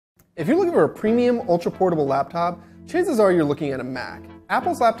If you're looking for a premium, ultra-portable laptop, chances are you're looking at a Mac.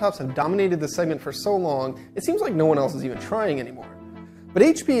 Apple's laptops have dominated this segment for so long, it seems like no one else is even trying anymore. But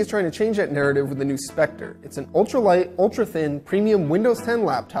HP is trying to change that narrative with the new SPECTRE. It's an ultra-light, ultra-thin, premium Windows 10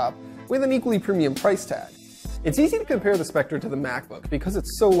 laptop with an equally premium price tag. It's easy to compare the SPECTRE to the MacBook because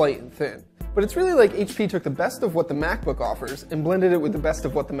it's so light and thin. But it's really like HP took the best of what the MacBook offers and blended it with the best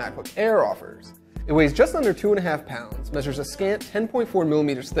of what the MacBook Air offers. It weighs just under 2.5 pounds, measures a scant 10.4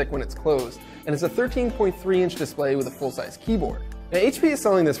 millimeters thick when it's closed, and it's a 13.3-inch display with a full-size keyboard. Now, HP is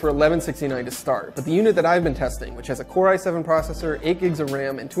selling this for $1169 to start, but the unit that I've been testing, which has a Core i7 processor, 8 gigs of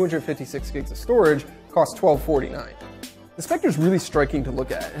RAM, and 256 gigs of storage, costs $1249. The SPECTRE is really striking to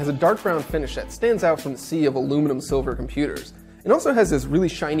look at. It has a dark brown finish that stands out from the sea of aluminum silver computers. It also has this really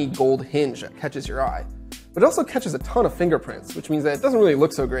shiny gold hinge that catches your eye. But it also catches a ton of fingerprints, which means that it doesn't really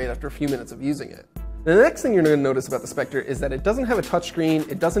look so great after a few minutes of using it. Now, the next thing you're going to notice about the SPECTRE is that it doesn't have a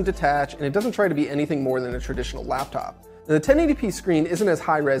touchscreen, it doesn't detach, and it doesn't try to be anything more than a traditional laptop. Now, the 1080p screen isn't as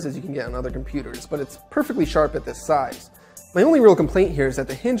high res as you can get on other computers, but it's perfectly sharp at this size. My only real complaint here is that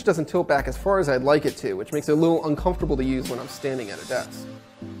the hinge doesn't tilt back as far as I'd like it to, which makes it a little uncomfortable to use when I'm standing at a desk.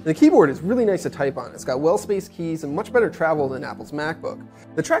 The keyboard is really nice to type on. It's got well-spaced keys and much better travel than Apple's MacBook.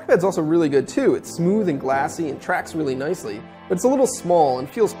 The trackpad's also really good too. It's smooth and glassy and tracks really nicely, but it's a little small and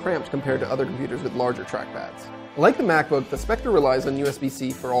feels cramped compared to other computers with larger trackpads. Like the MacBook, the SPECTRE relies on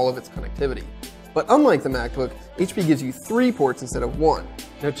USB-C for all of its connectivity. But unlike the MacBook, HP gives you 3 ports instead of 1.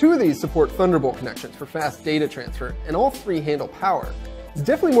 Now 2 of these support Thunderbolt connections for fast data transfer, and all 3 handle power. It's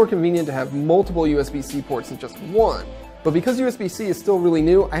definitely more convenient to have multiple USB-C ports than just 1, but because USB-C is still really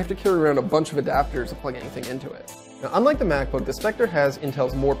new, I have to carry around a bunch of adapters to plug anything into it. Now, unlike the MacBook, the SPECTRE has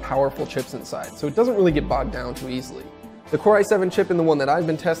Intel's more powerful chips inside, so it doesn't really get bogged down too easily. The Core i7 chip in the one that I've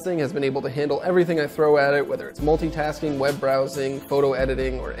been testing has been able to handle everything I throw at it, whether it's multitasking, web browsing, photo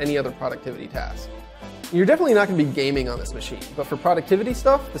editing, or any other productivity task. You're definitely not going to be gaming on this machine, but for productivity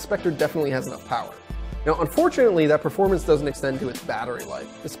stuff, the SPECTRE definitely has enough power. Now, unfortunately, that performance doesn't extend to its battery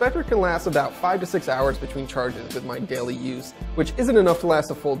life. The SPECTRE can last about 5 to 6 hours between charges with my daily use, which isn't enough to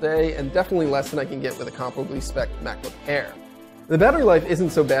last a full day, and definitely less than I can get with a comparably spec'd MacBook Air. The battery life isn't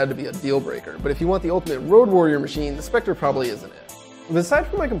so bad to be a deal breaker, but if you want the ultimate road warrior machine, the SPECTRE probably isn't it. But aside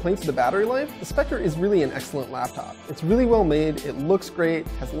from my complaints of the battery life, the SPECTRE is really an excellent laptop. It's really well made, it looks great,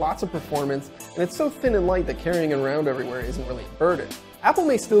 has lots of performance, and it's so thin and light that carrying it around everywhere isn't really a burden. Apple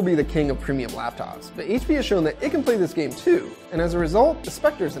may still be the king of premium laptops, but HP has shown that it can play this game too, and as a result, the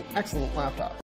SPECTRE is an excellent laptop.